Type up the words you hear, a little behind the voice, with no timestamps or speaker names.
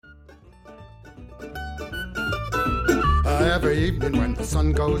every evening when the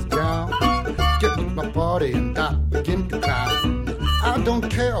sun goes down, get with my party and I begin to clown. I don't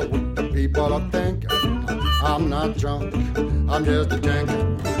care what the people are thinking. I'm not drunk, I'm just a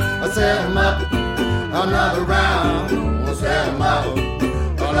drinker. I set 'em up, another round. I set 'em up,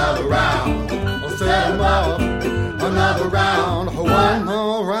 another round. I set 'em up, another round. One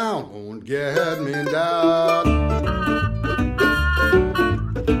more round won't get me down.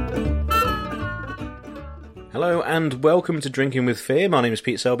 Hello and welcome to Drinking with Fear. My name is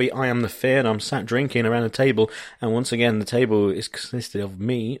Pete Selby. I am the Fear and I'm sat drinking around a table. And once again, the table is consisted of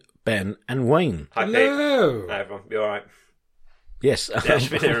me, Ben and Wayne. Hi, Hello. Pete. Hi, everyone. You alright? Yes. Yeah, I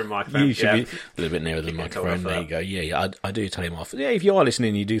should be nearer the microphone. You should be a little bit nearer the microphone. There you go. Yeah, I do tell him off. Yeah, if you are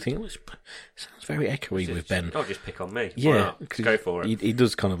listening, you do think, well, it sounds very echoey with Ben. I'll just pick on me. Yeah. Go for it. He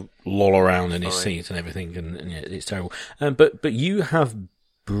does kind of loll around in his seat and everything, and yeah, it's terrible. But you have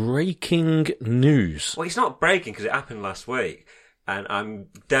breaking news. Well, it's not breaking because it happened last week, and I'm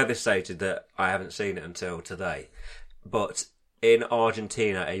devastated that I haven't seen it until today. But in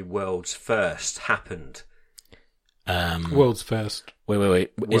Argentina, a world's first happened. World's first.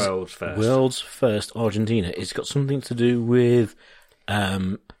 Wait. World's first. World's first Argentina. It's got something to do with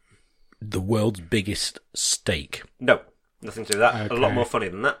the world's biggest steak. No, nothing to do with that. Okay. A lot more funny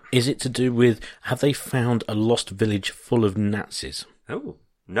than that. Is it to do with, have they found a lost village full of Nazis? Oh,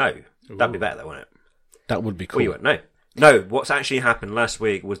 no. That'd be better, though, wouldn't it? That would be cool. Well, you won't know. No, what's actually happened last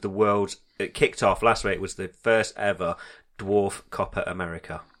week was it kicked off last week, was the first ever Dwarf Copa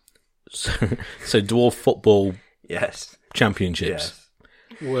America. So dwarf football Yes. championships.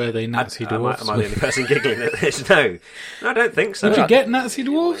 Yes. Were they Nazi dwarfs? Am I the only person giggling at this? No, I don't think so. Did you get Nazi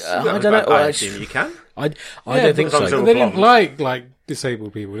dwarfs? I don't know. I assume you can. I don't think as long as so. they're They didn't blonde. like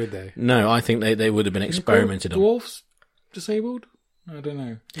disabled people, did they? No, I think they would have been experimented on. Dwarfs disabled? I don't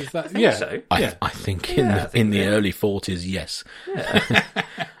know. Is that I think so. I think in the early 40s, yes.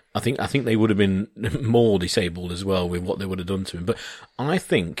 I think they would have been more disabled as well with what they would have done to him. But I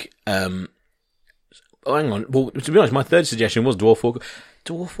think, hang on. Well, to be honest, my third suggestion was Dwarf Walk.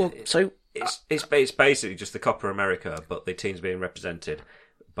 So It's basically just the Copa America, but the team's being represented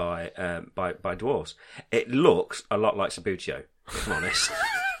by dwarves. It looks a lot like Sabutio, if I'm honest.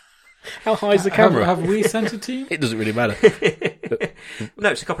 how high is the camera? Have we sent a team? It doesn't really matter. No,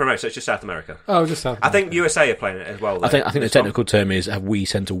 it's the Copa America, so it's just South America. Oh, just South I think America. USA are playing it as well. Though. I think the technical term is, have we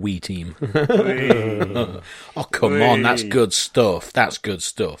sent a we team? Oh, come on, that's good stuff. That's good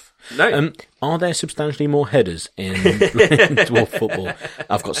stuff. No. Are there substantially more headers in dwarf football?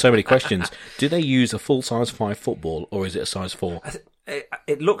 I've got so many questions. Do they use a full size 5 football, or is it a size 4?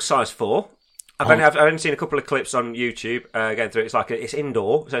 It looks size 4. I've only seen a couple of clips on YouTube going through it. It's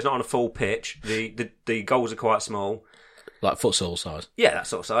indoor, so it's not on a full pitch. The goals are quite small. Like futsal size? Yeah, that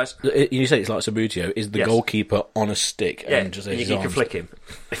sort of size. You say it's like Sabutio. Is the Yes. goalkeeper on a stick? Yeah, And just you his can arms? flick him.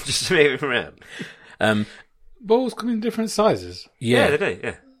 Just move him around. Balls come in different sizes. Yeah, Yeah. they do,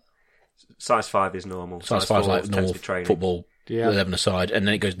 yeah. Size 5 is normal. Size 5 is 4 like tends to normal be training. football, Yeah. 11 aside, and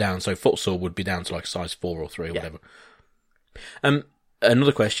then it goes down. So futsal would be down to like size 4 or 3 or Yeah. whatever.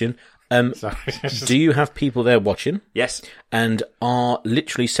 Another question. Sorry. Do you have people there watching? Yes, And are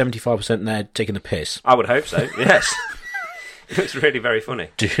literally 75% there taking the piss? I would hope so, yes. It's really very funny.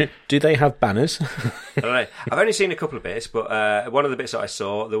 Do they have banners? I don't know. I've only seen a couple of bits, but one of the bits that I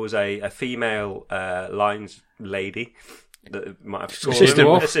saw, there was a female lines lady that might have scored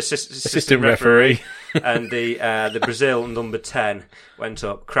Assistant referee. and the Brazil number 10 went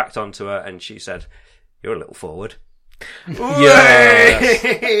up, cracked onto her, and she said, "You're a little forward." Yes.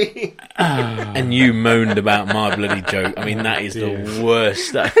 And you moaned about my bloody joke. I mean, that is the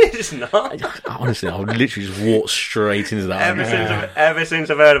worst. It's not. Honestly, I would literally just walk straight into that. Ever since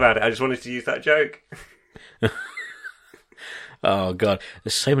I've heard about it, I just wanted to use that joke. Oh God,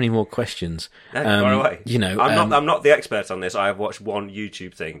 there's so many more questions. No, far away. You know, I'm not the expert on this. I have watched one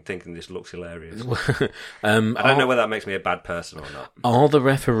YouTube thing, thinking this looks hilarious. I don't know whether that makes me a bad person or not. Are the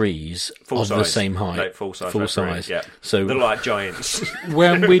referees Full of size. the same height? No, full size. Full referee, size. Yeah. So they're like giants.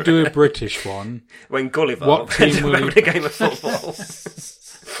 When we do a British one, When Gulliver What team will remember you- the game of football.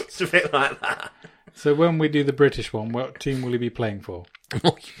 It's a bit like that. so when we do the British one, what team will he be playing for?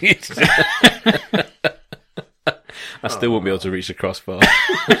 I still won't be able to reach the crossbar.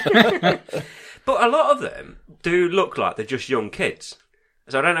 But a lot of them do look like they're just young kids.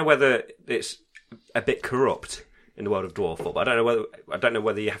 So I don't know whether it's a bit corrupt in the world of dwarf football. I don't know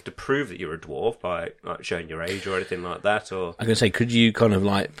whether you have to prove that you're a dwarf by like showing your age or anything like that. Or I'm going to say, could you kind of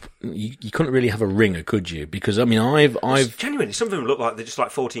like you couldn't really have a ringer, could you? Because I mean, I've genuinely, some of them look like they're just like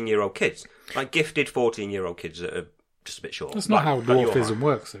 14-year-old kids, like gifted 14-year-old kids that are just a bit short. That's not Like how your height. dwarfism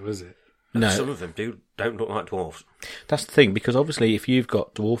works, though, is it? No. Some of them don't look like dwarfs. That's the thing, because obviously if you've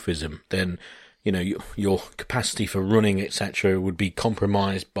got dwarfism, then, you know, your capacity for running, etc., would be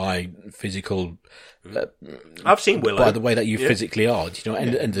compromised by physical... I've seen Willow. By the way that you physically are, you know,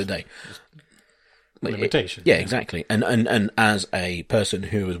 end of the day. Limitations. Yeah, exactly. And as a person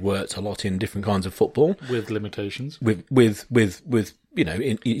who has worked a lot in different kinds of football... With limitations. With you know,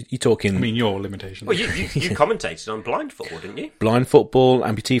 you're talking... I mean, your limitations. Well, you commentated on blind football, didn't you? Blind football,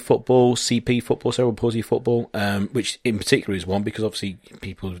 amputee football, CP football, cerebral palsy football, which in particular is one because obviously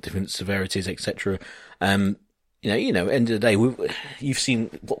people with different severities, etc. You know, end of the day, you've seen,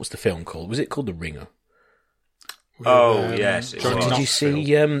 what was the film called? Was it called The Ringer? Oh yes. Did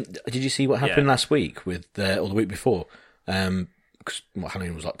you see what happened last week with or the week before? Because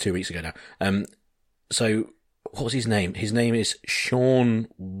Halloween was like 2 weeks ago now. So what was his name? His name is Sean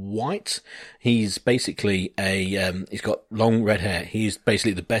White. He's basically he's got long red hair. He's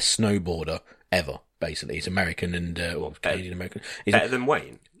basically the best snowboarder ever. Basically, he's American and Canadian American. Better than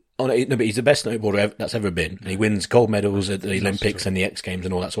Wayne. Oh no, but he's the best snowboarder that's ever been. And he wins gold medals at the Olympics and the X Games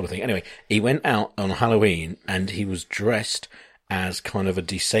and all that sort of thing. Anyway, he went out on Halloween and he was dressed as kind of a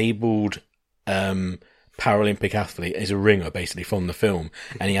disabled Paralympic athlete, as a ringer basically from the film,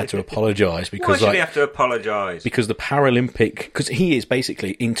 and he had to apologise because Why should he have to apologise? Because the Paralympic, because he is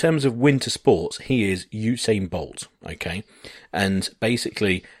basically, in terms of winter sports, he is Usain Bolt, okay, and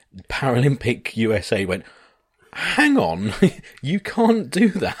basically Paralympic USA went, hang on, you can't do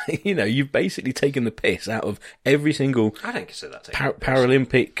that. You know, you've basically taken the piss out of every single I don't consider that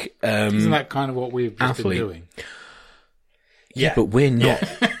Paralympic Isn't that kind of what we've just athlete been doing? Yeah, but we're not.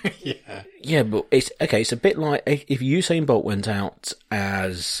 Yeah. Yeah, but it's okay. It's a bit like if Usain Bolt went out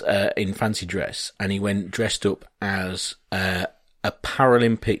as in fancy dress, and he went dressed up as a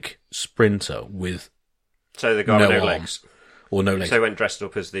Paralympic sprinter with the guy no with no arm. legs, or no legs. So he went dressed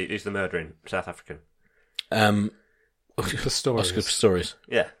up as the murdering South African. Pistorius. Oscar Pistorius.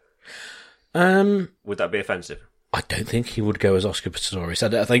 Yeah. Would that be offensive? I don't think he would go as Oscar Pistorius.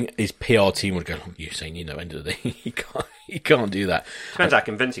 I think his PR team would go, Usain, you know, end of the day, he can't do that. Depends how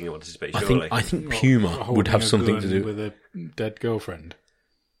convincing he wants to be, surely. I think Puma would have something to do with a dead girlfriend.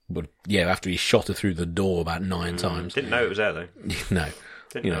 But yeah, after he shot her through the door about 9 times. Didn't know it was there, though. No.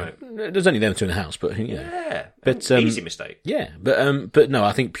 Didn't You know know, it. there's only them two in the house, but you know. Yeah. But, easy mistake. Yeah, but no,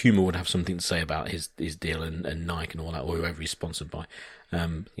 I think Puma would have something to say about his deal and Nike and all that, or whoever he's sponsored by. I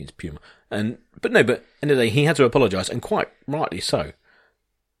think it's Puma. But end of the day, he had to apologise, and quite rightly so.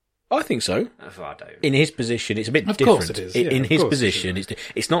 I think so. Oh, I don't. In his position, it's a bit Of different. course it is. In Yeah, his of course it position,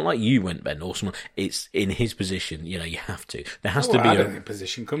 it's not like you went, Ben, or someone. It's in his position. You know, you have to. There has Well, to be I don't think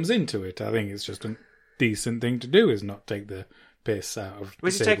position comes into it. I think it's just a decent thing to do, is not take the piss out of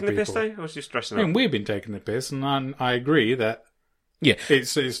Was he disabled taking the piss, people. though? Or was he just dressing I mean, up? we've been taking the piss, and I agree that Yeah.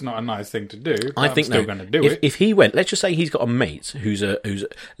 it's not a nice thing to do. But I think I'm still no. going to do if, it. If he went, let's just say he's got a mate who's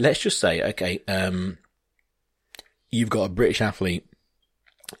let's just say, okay, you've got a British athlete,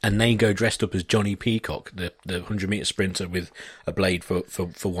 and they go dressed up as Johnny Peacock, the 100-metre sprinter with a blade for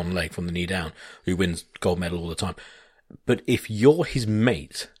one leg from the knee down, who wins gold medal all the time. But if you're his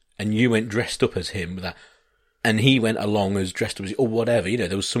mate and you went dressed up as him with that, and he went along as dressed up as, or whatever, you know,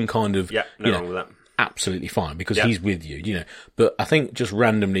 there was some kind of, Yeah, no wrong with that. absolutely fine because Yeah. he's with you, you know. But I think just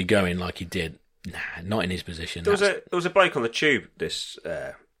randomly going like he did, nah, not in his position. There was a bloke on the tube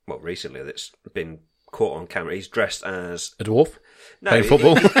recently that's been caught on camera. He's dressed as a dwarf no, playing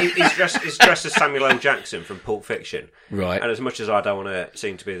football, he's dressed as Samuel L. Jackson from Pulp Fiction. right? And as much as I don't want to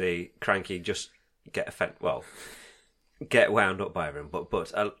seem to be the cranky, just get wound up by everyone,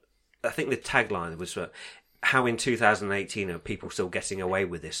 but I think the tagline was how in 2018 are people still getting away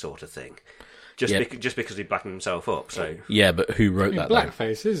with this sort of thing, just because he blackened himself up. So Yeah, but who wrote that? though?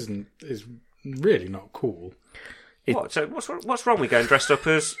 Blackface is really not cool. So what's wrong with going dressed up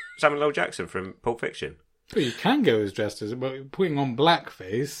as Samuel L. Jackson from Pulp Fiction? But you can go as dressed as, but putting on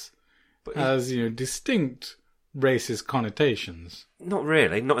blackface has distinct racist connotations. Not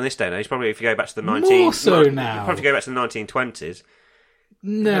really, not in this day and age. Probably if you go back to the More so now. Probably if you go back to the 1920s.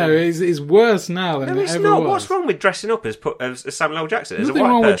 No, it's worse now than No, it it's ever not. was. What's wrong with dressing up as Samuel L. Jackson? As Nothing a white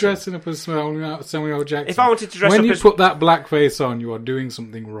wrong person? with dressing up as Samuel L. Jackson. If I wanted to dress when up you as... put that blackface on, you are doing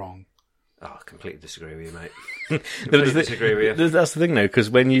something wrong. Oh, I completely disagree with you, mate. No, Completely disagree with you. That's the thing, though,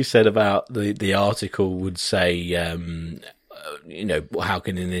 because when you said about the article would say, how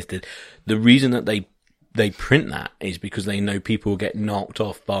can in this, the reason that they print that is because they know people get knocked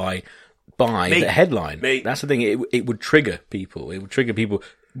off by the headline. Me. That's the thing. It would trigger people. It would trigger people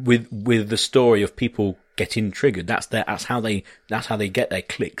with the story of people getting triggered. That's how they get their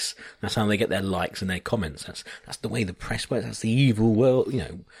clicks. That's how they get their likes and their comments. That's the way the press works. That's the evil world.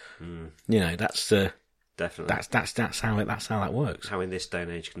 That's Definitely. That's how that works. How in this day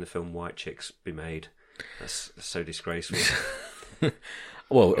and age can the film White Chicks be made? That's so disgraceful.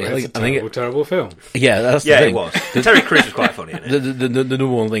 Well, It's a terrible film. Yeah, that's the thing. It was. Terry Crews was quite funny in it. The number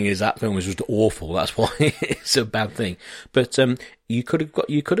one thing is that film was just awful. That's why it's a bad thing. But you could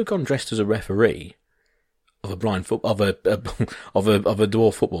have gone dressed as a referee of a blind of a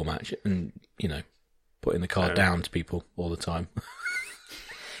dwarf football match, and putting the card down to people all the time.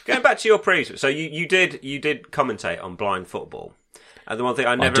 Going back to your previous, so you did commentate on blind football, and the one thing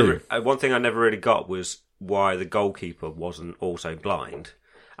I never really got was why the goalkeeper wasn't also blind.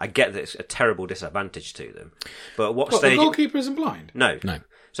 I get that it's a terrible disadvantage to them, but at what stage? The goalkeeper isn't blind? No.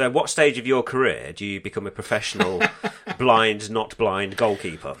 So at what stage of your career do you become a professional blind, not blind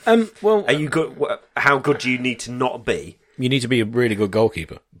goalkeeper? Well, are you good? How good do you need to not be? You need to be a really good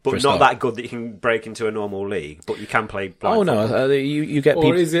goalkeeper, but not that good that you can break into a normal league. But you can play blind. Oh no, football. You get. Or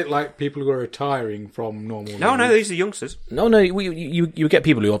people... is it like people who are retiring from normal? No, leagues? these are youngsters. No, you get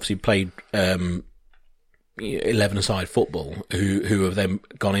people who obviously played 11-a-side football who have then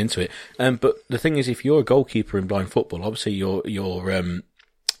gone into it. But the thing is, if you're a goalkeeper in blind football, obviously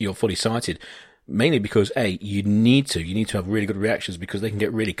you're fully sighted. Mainly because you need to have really good reactions because they can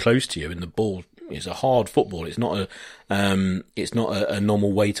get really close to you, and the ball is a hard football. It's not a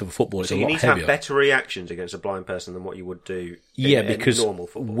normal weight of a football. It's so a you lot need heavier. to have better reactions against a blind person than what you would do. Because in normal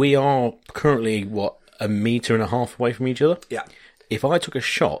football. we are currently 1.5 meters away from each other. Yeah. If I took a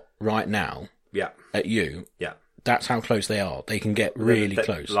shot right now, at you, that's how close they are. They can get really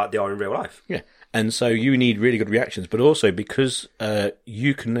close, like they are in real life. Yeah. And so you need really good reactions, but also because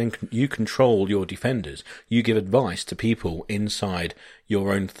you control your defenders, you give advice to people inside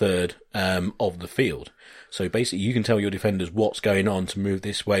your own third of the field. So basically, you can tell your defenders what's going on to move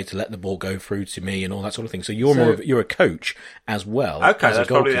this way, to let the ball go through to me, and all that sort of thing. So you're a coach as well. Okay, as that's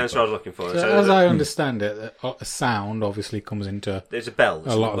probably the answer I was looking for. So as I understand it, a sound obviously comes into there's a bell.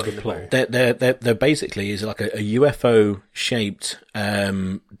 A lot of the play. They're basically is like a UFO shaped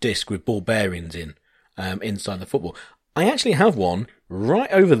disc with ball bearings in inside the football. I actually have one right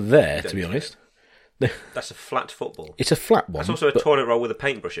over there. To be honest, that's a flat football. It's a flat one. That's also a toilet roll with a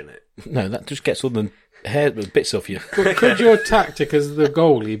paintbrush in it. No, that just gets all the hair bits off you. But could your tactic as the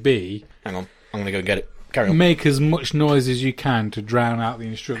goalie be? Hang on, I'm going to go and get it. Carry on. Make as much noise as you can to drown out the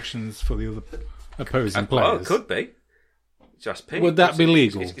instructions for the other opposing players. Well, it could be. Just Pete. Would that be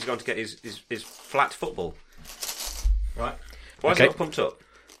legal? He's going to get his flat football. Right. Why is it not pumped up?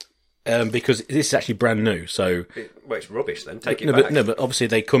 Because this is actually brand new, so it's rubbish. Then take it back. But obviously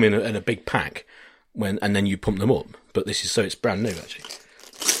they come in a big pack and then you pump them up. But it's brand new actually.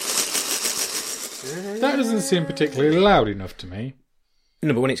 That doesn't seem particularly loud enough to me.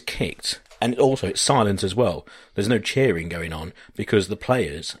 No, but when it's kicked, and also it's silent as well. There's no cheering going on because the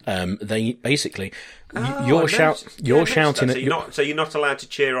players, they basically, you're shouting. So you're not allowed to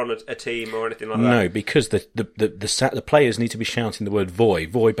cheer on a team or anything like that. No, because the players need to be shouting the word "voy."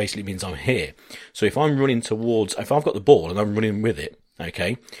 Voy basically means I'm here. So if I'm running towards, if I've got the ball and I'm running with it,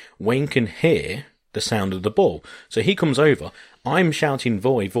 okay, Wayne can hear the sound of the ball. So he comes over. I'm shouting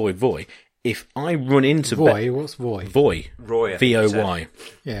 "voy, voy, voy." If I run into voy, what's voy? Voy, Roy, VOY.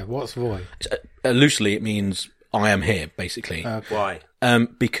 Yeah, what's voy? Loosely, it means I am here, basically. Why?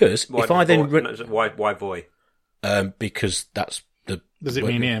 Because why if I then why voy? Because that's the. Does it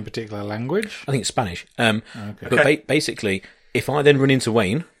mean in a particular language? I think it's Spanish. Okay. But basically, if I then run into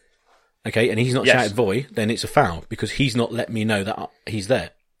Wayne, okay, and he's not shouting voy, then it's a foul because he's not let me know that he's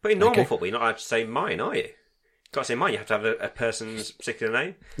there. But in normal football, you're not allowed to say mine, are you? You can't say mine. You have to have a person's particular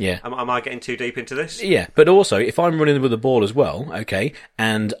name. Yeah. Am I getting too deep into this? Yeah, but also if I'm running with the ball as well, okay,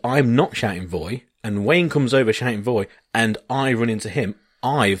 and I'm not shouting voy, and Wayne comes over shouting voy, and I run into him,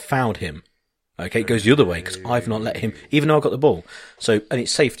 I've fouled him. Okay, it goes the other way because I've not let him, even though I've got the ball. So, and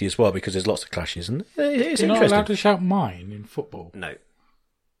it's safety as well because there's lots of clashes, and it's You're not interesting. allowed to shout mine in football. No.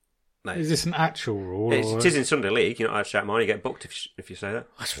 Is this an actual rule? It is in Sunday League. You're not allowed to shout mine. You get booked if you say that.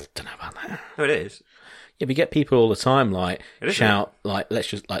 I don't know about that. No, it is. Yeah, we get people all the time shout let's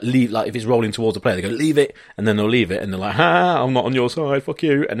just leave, if it's rolling towards the player, they go leave it, and then they'll leave it, and they're like, I'm not on your side, fuck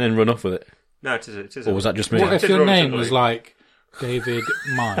you, and then run off with it. No, it is. Or was that just me? What if your name was like David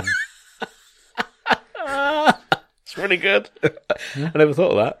Mine? It's really good. I never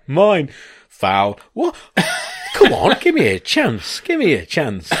thought of that. Mine. Foul. What? Come on, give me a chance. Give me a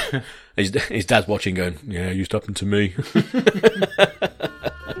chance. His dad's watching going, yeah, it used to happen to me.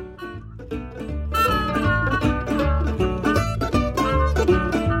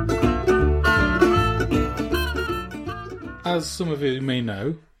 as some of you may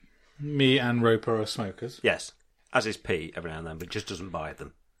know, me and Roper are smokers. Yes. As is Pete every now and then, but just doesn't buy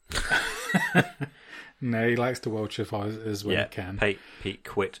them. No, he likes to welch as when he can. Pete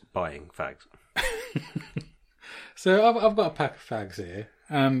quit buying fags. So I've got a pack of fags here,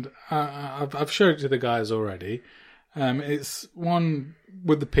 and I've showed it to the guys already. It's one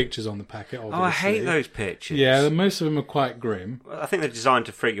with the pictures on the packet, obviously. Oh, I hate those pictures. Yeah, most of them are quite grim. I think they're designed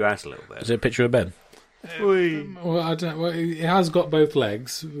to freak you out a little bit. Is it a picture of Ben? Well, I don't. Well, it has got both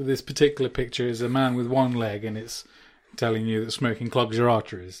legs. This particular picture is a man with one leg, and it's telling you that smoking clogs your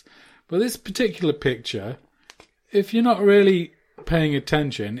arteries. But this particular picture, if you're not really paying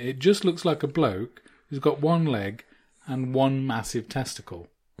attention, it just looks like a bloke who's got one leg and one massive testicle.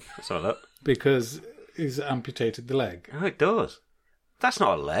 Let's have a look. Because he's amputated the leg. Oh, it does. That's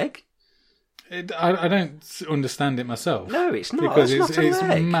not a leg. I don't understand it myself. No, it's not. Because That's not a it's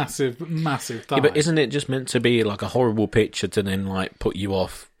leg. massive thigh. Yeah, but isn't it just meant to be like a horrible picture to then like put you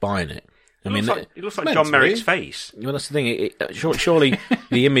off buying it? I mean, It looks like meant John to Merrick's be. face. well, that's the thing. Surely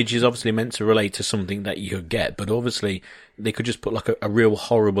the image is obviously meant to relate to something that you could get, but obviously they could just put like a real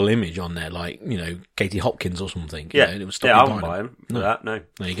horrible image on there, like Katie Hopkins or something. Yeah, and it would stop I you wouldn't buy buying them for that. No,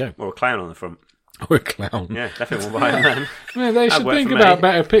 There you go. or a clown on the front. Or a clown. Yeah, definitely won't buy them then. Yeah, they should work think for about me.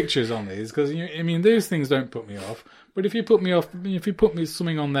 better pictures on these because those things don't put me off. But if you put me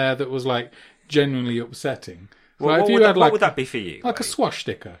something on there that was like genuinely upsetting, Well, like what if you would had that, like what would that be for you? like a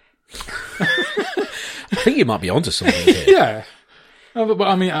swastika, I think you might be onto something here. yeah. But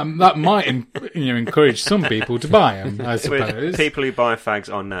I mean, that might encourage some people to buy them. I suppose. People who buy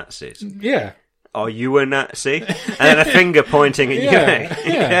fags are Nazis. Yeah, Are you a Nazi? And then a finger pointing at Yeah,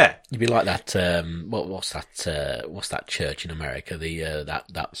 you. yeah. You'd be like that. What's that church in America?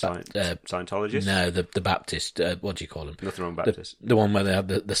 Scientologist? No, the Baptist. What do you call them? Nothing wrong with Baptist. The one where they have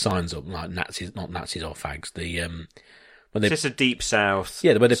the signs up like Nazis, not Nazis or fags. When they It's just a deep south.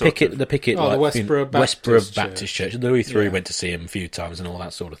 yeah, where they sort picket of- the picket Oh, the like Westboro Westboro Baptist Baptist Church. Louis III Yeah. went to see him a few times and all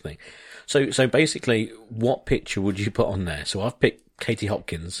that sort of thing. So basically, what picture would you put on there? So I've picked Katie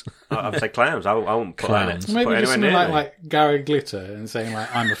Hopkins. I'd say clowns. I won't put Clowns. put maybe anywhere just something near me. like Gary Glitter and saying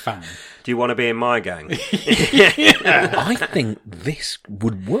like I'm a fan. Do you want to be in my gang? I think this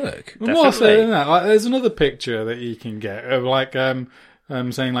would work. But more so Definitely. than that, like, there's another picture that you can get of like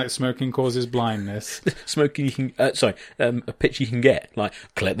saying like smoking causes blindness. Smoking, you can a picture you can get like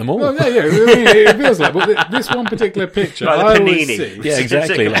collect them all. Well, yeah. I mean, it feels like, but this one particular picture, Like the I always panini. see, Yeah,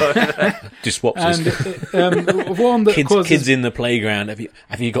 exactly. Like, just swaps and this. one that causes Kids in the playground.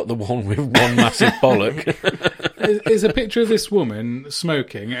 Have you got the one with one massive bollock? is a picture of this woman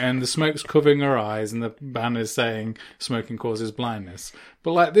smoking, and the smoke's covering her eyes, and the banner's saying "smoking causes blindness."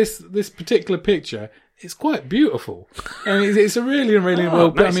 But like this particular picture, it's quite beautiful, and it's a really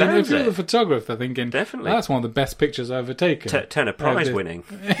well. no, I mean, if sounds you're it. the photographer, thinking Definitely. that's one of the best pictures I've ever taken. Turner Prize winning.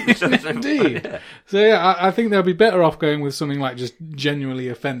 Indeed. Yeah, So yeah, I think they'll be better off going with something like just genuinely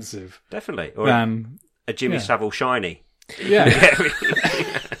offensive definitely. Or than a Jimmy yeah. Savile shiny. yeah.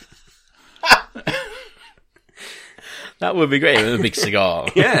 That would be great with a big cigar.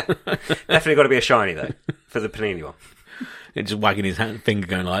 Yeah. Definitely got to be a shiny, though, for the panini one. And just wagging his finger,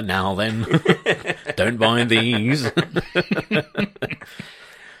 going like, "Now then, don't buy these."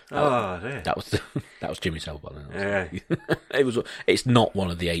 Oh, dear. That was Jimmy Savile. by the way. Yeah. It's not one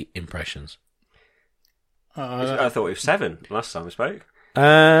of the 8 impressions. I thought it was 7 last time we spoke. Yeah,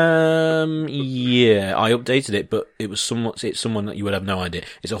 I updated it, but it's someone that you would have no idea.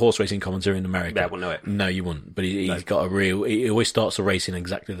 It's a horse racing commentator in America. Yeah, I wouldn't know it. No, you wouldn't. But he's got he always starts a race in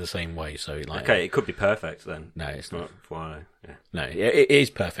exactly the same way. So like, Okay, it could be perfect then. no, it's not. From what I know. Yeah. No, it is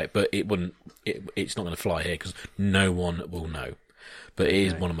perfect, but it wouldn't. It's not going to fly here because no one will know. But it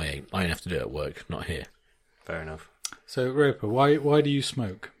is one of my 8. I only have to do it at work, not here. Fair enough. So Roper, why do you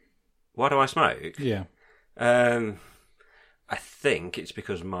smoke? Why do I smoke? Yeah. I think it's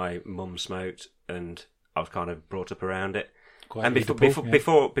because my mum smoked and I was kind of brought up around it. Quite And readable,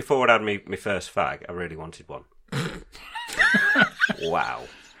 yeah. before I'd had my first fag, I really wanted one. Wow.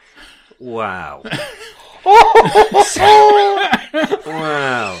 Wow.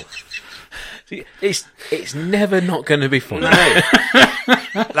 Wow. It's never not going to be funny. No.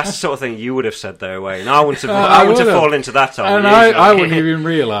 That's the sort of thing you would have said though, Wayne. I wouldn't have would've. fallen into that on And you. I wouldn't even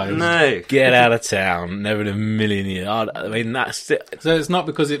realise. No. Get out of town. Never in a million years. I mean, that's it. So it's not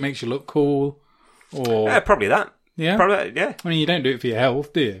because it makes you look cool, or Yeah, probably that. yeah. Probably, yeah. I mean, you don't do it for your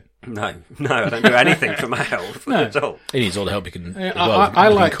health, do you? No, I don't do anything for my health at all. He needs all the help he can. Yeah, as well, I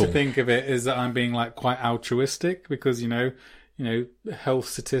looking like cool. to think of it as that I'm being like quite altruistic because you know, health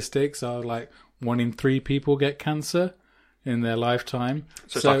statistics are like 1 in 3 people get cancer, in their lifetime.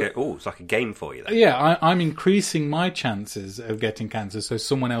 So it's like a game for you then. Yeah, I'm increasing my chances of getting cancer so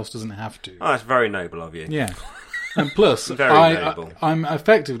someone else doesn't have to. Oh, that's very noble of you. Yeah. And plus, Very noble. I'm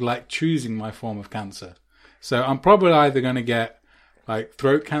effectively like choosing my form of cancer. So I'm probably either going to get like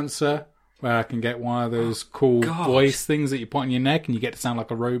throat cancer, where I can get one of those cool voice things that you put on your neck and you get to sound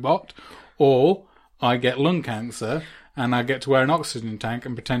like a robot, or I get lung cancer and I get to wear an oxygen tank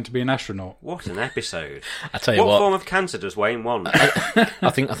and pretend to be an astronaut. What an episode! I tell you what what, form of cancer does Wayne want? I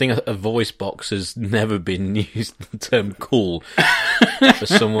think a voice box has never been used the term cool for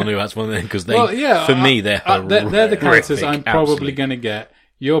someone who has one of them, because for me they're they're the cancers horrific, I'm probably absolutely. going to get.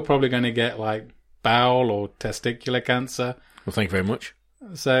 You're probably going to get like bowel or testicular cancer. Well, thank you very much.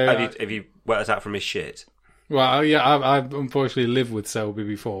 So have you wet us out from his shit? well, yeah, I've unfortunately lived with Selby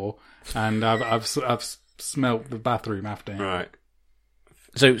before, and I've smelt the bathroom after him. Right.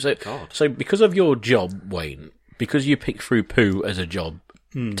 So because of your job, Wayne, because you pick through poo as a job,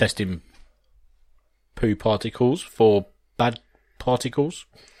 testing poo particles for bad particles,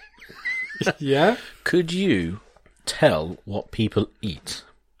 Yeah. could you tell what people eat?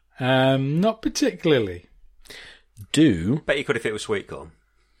 Not particularly. Bet you could if it was sweet corn.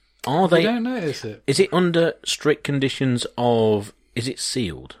 Are I they? don't notice it. Is it under strict conditions of? Is it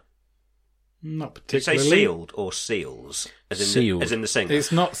sealed? Not Did you say particularly. sealed or seals? As in Sealed. as in the singer.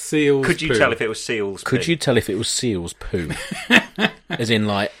 It's not seals. Could you poo. tell if it was seals? Could poo? you tell if it was seal's poo? As in,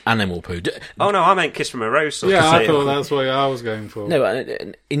 like, animal poo? Oh no, I meant Kiss from a Rose. Sort Yeah, of I seal. thought that's what I was going for. No,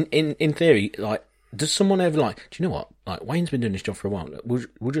 in theory, like, does someone ever like? Do you know what? Like, Wayne's been doing this job for a while.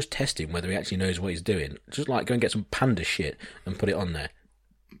 We'll just test him whether he actually knows what he's doing. Just like go and get some panda shit and put it on there.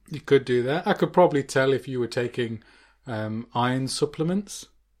 You could do that. I could probably tell if you were taking iron supplements.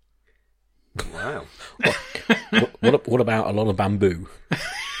 Wow. What about a lot of bamboo?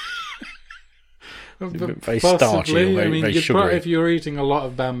 Very starchy, or very, I mean, very you'd sugary. if you're eating a lot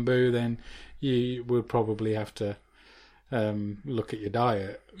of bamboo, then you would probably have to look at your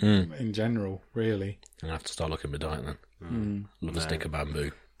diet in general, really. I'm gonna have to start looking at my diet then. Love a stick of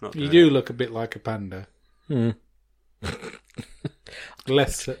bamboo. Not You doing do it. look a bit like a panda.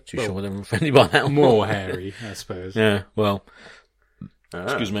 Less, Too well, sure I'm offended by that. more hairy, I suppose. Yeah. Well, Ah.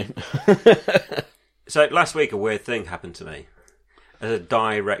 excuse me. So last week a weird thing happened to me as a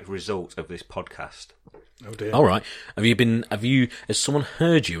direct result of this podcast. Oh dear. All right. Has someone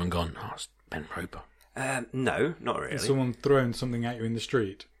heard you and gone? Oh, it's Ben Roper No, not really. Has someone thrown something at you in the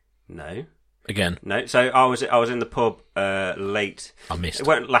street? No. again. No, so I was in the pub late. I missed. It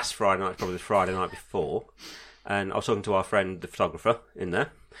weren't last Friday night, probably the Friday night before, and I was talking to our friend, the photographer, in there,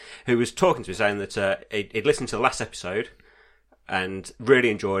 who was talking to me saying that he'd listened to the last episode and really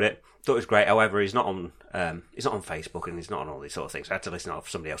enjoyed it. Thought it was great. However, he's not on Facebook and he's not on all these sort of things. So I had to listen off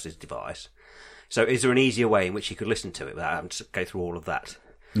somebody else's device. So, is there an easier way in which he could listen to it without having to go through all of that?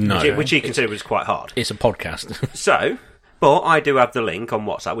 No, Which he considered was quite hard. it's a podcast. So, but I do have the link on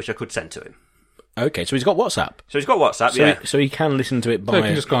WhatsApp, which I could send to him. Okay, so he's got WhatsApp. So he's got WhatsApp, So, yeah. so he can listen to it So you by.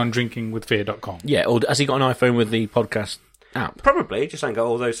 can just go on drinkingwithfear.com. Yeah, or has he got an iPhone with the podcast app? Probably, just ain't got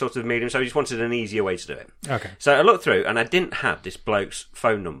all those sorts of mediums, so he just wanted an easier way to do it. Okay. So I looked through, and I didn't have this bloke's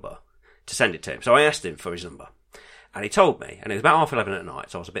phone number to send it to him. So I asked him for his number. And he told me, and it was about 11:30 at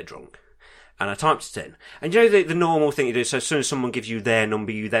night, so I was a bit drunk. And I typed it in. And you know the normal thing you do, so as soon as someone gives you their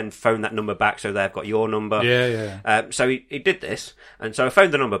number, you then phone that number back so they've got your number. Yeah. So he did this, and so I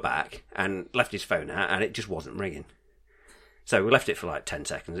phoned the number back and left his phone out, and it just wasn't ringing. So we left it for like 10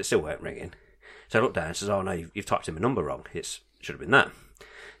 seconds, it still weren't ringing. So I looked down and says, oh no, you've typed in my number wrong. It should have been that.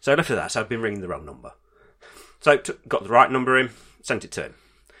 So I left it at that, so I've been ringing the wrong number. So got the right number in, sent it to him.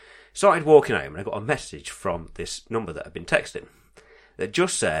 Started walking home, and I got a message from this number that I'd been texting that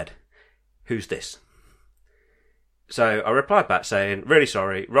just said, who's this? So I replied back saying, really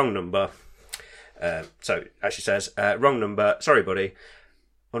sorry, wrong number. So it actually says, wrong number, sorry buddy,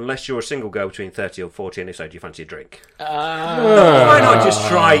 unless you're a single girl between 30 or 40, and if so, do you fancy a drink? Why not just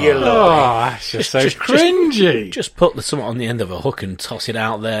try your Oh, luck? that's just so cringy. Just put something on the end of a hook and toss it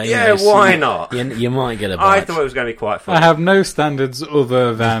out there. you Yeah, know, why not? You might get a I bite. thought it was going to be quite I fun. have no standards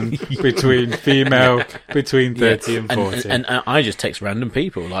other than between female, between 30 and 40. And I just text random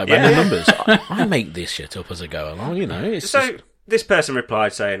people, like Yeah. random numbers. I make this shit up as I go along, you know. It's So just, this person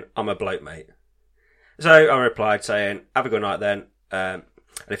replied saying, I'm a bloke, mate. So I replied saying, have a good night then. And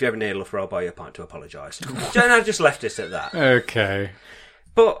if you ever need a look, I'll buy you a pint to apologise. And I just left it at that. Okay.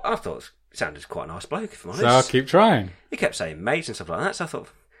 But I thought it sounded quite a nice bloke, if I'm honest. So I'll keep trying. He kept saying mate and stuff like that, so I thought,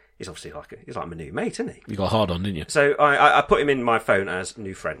 he's obviously he's like my new mate, isn't he? you got hard on, didn't you? So I put him in my phone as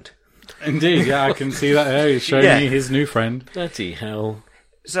new friend. Indeed, yeah, I can see that there. He's showing Yeah. me his new friend. Dirty hell.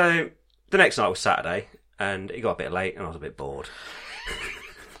 So the next night was Saturday, and it got a bit late, and I was a bit bored.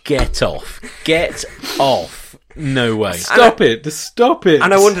 Get off. Get off. No way. Stop it. Just stop it.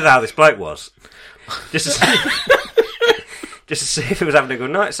 And I wondered how this bloke was. Just to see if he was having a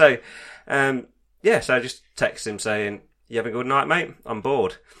good night. So, so I just texted him saying, "You having a good night, mate? I'm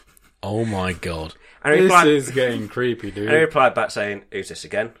bored." Oh my God. And he This replied, is getting creepy, dude. and he replied back saying, "Who's this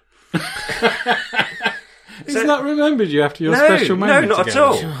again?" He's not remembered you after your No, special moment. not at together.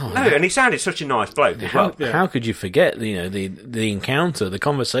 all. No, and he sounded such a nice bloke as well. How could you forget, the encounter, the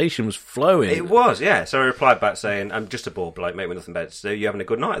conversation was flowing. It was, yeah. So I replied back saying, "I'm just a bored bloke, mate, with nothing better to do. You having a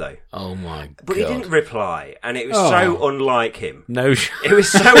good night, though?" Oh my But God. he didn't reply, and it was so unlike him. No. It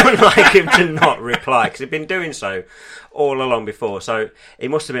was so unlike him to not reply, because he'd been doing so all along before. So he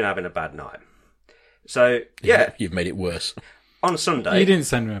must have been having a bad night. So, yeah, You've made it worse. on Sunday... You didn't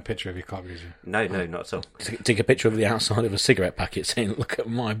send him a picture of your cock, did you? No, not at all. Take a picture of the outside of a cigarette packet saying, "Look at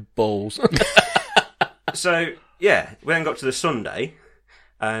my balls." So, yeah, we then got to the Sunday,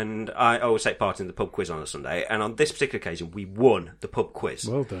 and I always take part in the pub quiz on a Sunday, and on this particular occasion, we won the pub quiz.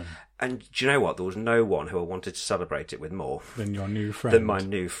 Well done. And do you know what? There was no one who I wanted to celebrate it with more Then your new friend. than my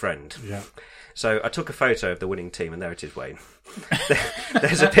new friend. Yeah. So I took a photo of the winning team, and there it is, Wayne.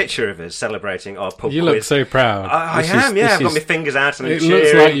 There's a picture of us celebrating our pub You quiz. look so proud. I This am, is- yeah. this I've got is- my fingers out and I'm It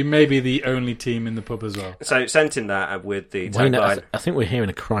looks cheering. like you may be the only team in the pub as well. So sent him that with the Wayne, tagline. I think we're hearing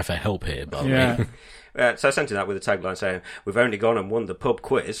a cry for help here, by the Yeah. way. So I sent him that with the tagline saying, "We've only gone and won the pub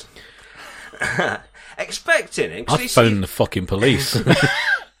quiz." Expecting him. 'cause I'd phone the fucking police.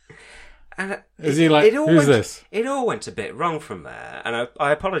 And Is he like, who's this? It all went a bit wrong from there, and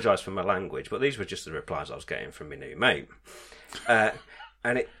I apologise for my language, but these were just the replies I was getting from my new mate.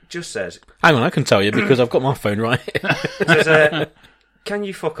 And it just says, Hang on, I can tell you because I've got my phone right here. it says "Can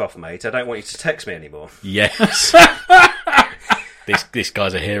you fuck off, mate? I don't want you to text me anymore." Yes. This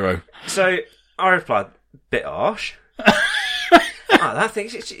guy's a hero. So I replied, "Bit harsh." That thing,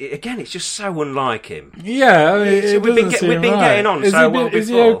 it's just so unlike him. Yeah, I mean, it we've been doesn't seem getting right. on Is so he, well Is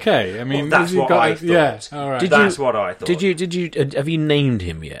he before. okay? I mean, Well, that's has he what got I a- thought. Yeah, all right. That's what I thought. Did you have you named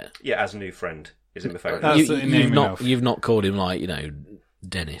him yet? Yeah, as a new friend is in my phone. That's the name enough. You've not called him like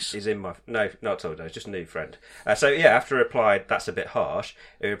Dennis. Is in my no, not at all. No, it's just a new friend. So yeah, after I replied, "That's a bit harsh,"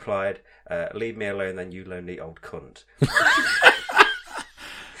 he replied, "Leave me alone, then you lonely old cunt."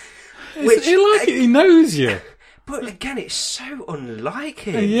 Which, he knows you. But again, it's so unlike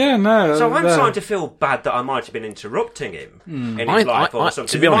him. Yeah, no. So I'm no. starting to feel bad that I might have been interrupting him in his I- life or I-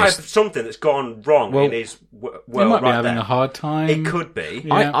 something. to be There might honest- have something that's gone wrong Well, in his world He might be right having there. a hard time. It could be.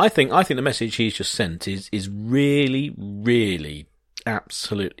 Yeah. I think the message he's just sent is really, really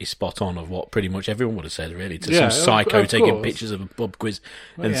absolutely spot on of what pretty much everyone would have said, really, to Yeah, some psycho of taking course. pictures of a pub quiz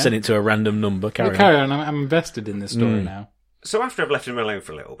and yeah. send it to a random number. Well, Carry on. carry on. I'm invested in this story now. So after I've left him alone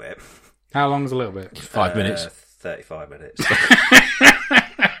for a little bit, How long's a little bit? 5 minutes. 35 minutes.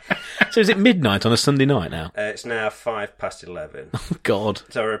 So is it midnight on a Sunday night now? It's now 11:05. God.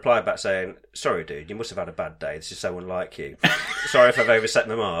 So I replied back saying, "Sorry, dude, you must have had a bad day. This is so unlike you. Sorry if I've overset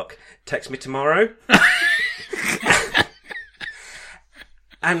my mark. Text me tomorrow."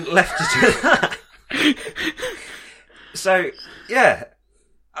 And left it at that. So, yeah,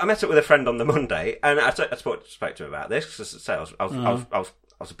 I met up with a friend on the Monday, and I spoke to him about this, because I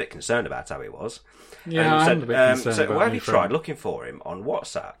was a bit concerned about how he was. Yeah, And I'm a bit concerned so about why have my you friend. tried looking for him on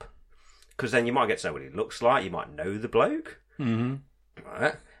WhatsApp? Because then you might get to know what he looks like, you might know the bloke. Mm-hmm.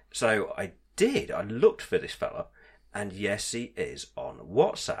 Right? So I did. I looked for this fella, and yes, he is on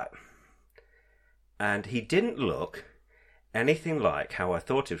WhatsApp. And he didn't look anything like how I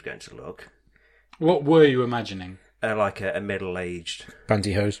thought he was going to look, What were you imagining? like a middle-aged,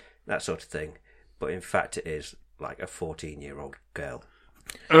 Pantyhose. that sort of thing. But in fact, it is like a 14-year-old girl.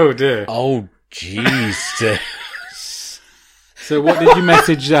 Oh dear. Oh, jeez. So what did you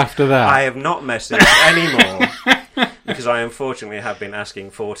message after that? I have not messaged anymore because I unfortunately have been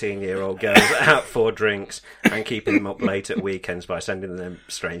asking 14-year-old girls out for drinks and keeping them up late at weekends by sending them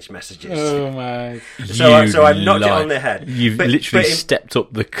strange messages. Oh my. So I've knocked it on the head. You've But- literally but in- stepped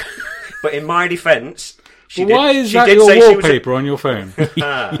up the... But in my defence, she Why did, is she that did your say she was a- wallpaper on your phone?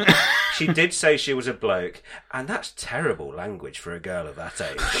 she did say she was a bloke, and that's terrible language for a girl of that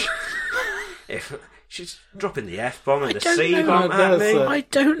age. If she's dropping the F-bomb and the don't C-bomb know. at me. I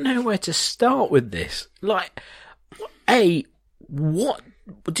don't know where to start with this. Like, what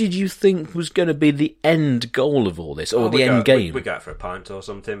did you think was going to be the end goal of all this, or the end game? We go out for a pint or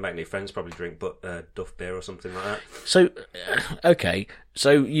something, make new friends, probably drink Duff beer or something like that. So, okay,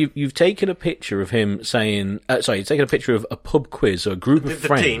 so you've taken a picture of him saying, you've taken a picture of a pub quiz or a group of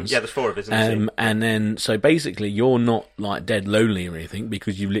friends. Team, yeah, there's 4 of us in the team. And then, so basically, you're not like dead lonely or anything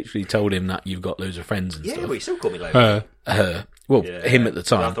because you've literally told him that you've got loads of friends and stuff. Yeah, well, he still called me lonely. Well, him at the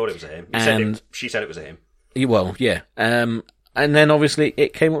time. I thought it was a him. She said it was a him. Well, yeah. And then obviously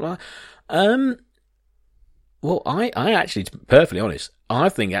it came up like, well, I actually, to be perfectly honest, I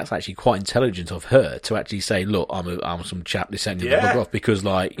think that's actually quite intelligent of her to actually say, look, I'm some chap descending off, because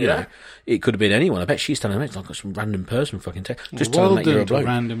like, you know, it could have been anyone. I bet she's telling me it's like some random person fucking just telling that you're a bloke.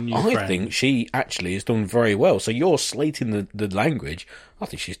 Random new I friend. think she actually has done very well. So you're slating the language. I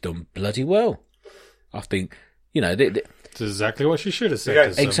think she's done bloody well. I think, you know, It's exactly what she should have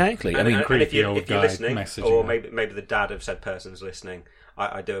said. Exactly. And, I mean, and if you're guy listening, messaging or her. maybe the dad of said person's listening,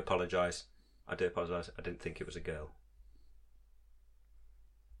 I do apologise. I didn't think it was a girl.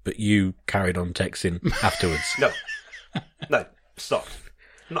 but you carried on texting afterwards. No, stop.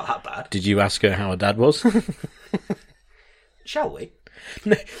 Not that bad. Did you ask her how her dad was? Shall we?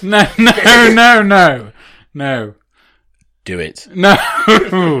 No. Do it. No.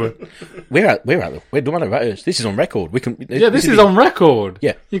 We're don't matter about us. This is on record. We can. Yeah, this is on record.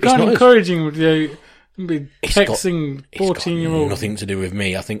 Yeah, You it's can't not us. encourage him to be It's got- texting It's got 14-year-old. nothing to do with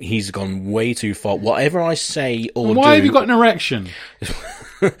me. I think he's gone way too far. Whatever I say or Why do, have you got an erection?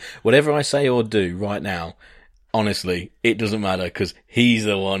 whatever I say or do right now, honestly, it doesn't matter because he's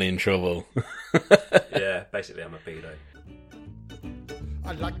the one in trouble. Yeah, basically I'm a pedo.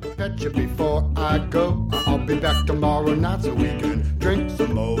 I'd like to pet you before I go. I'll be back tomorrow night so we can drink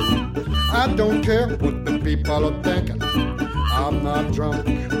some more. I don't care what the people are thinking. I'm not drunk,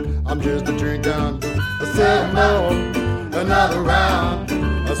 I'm just a drinking. I said more, another round.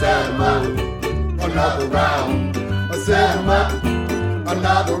 I said more, another round. I said more,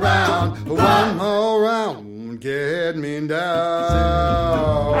 another round. One more round, get me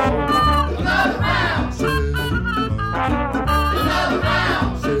down. Another round.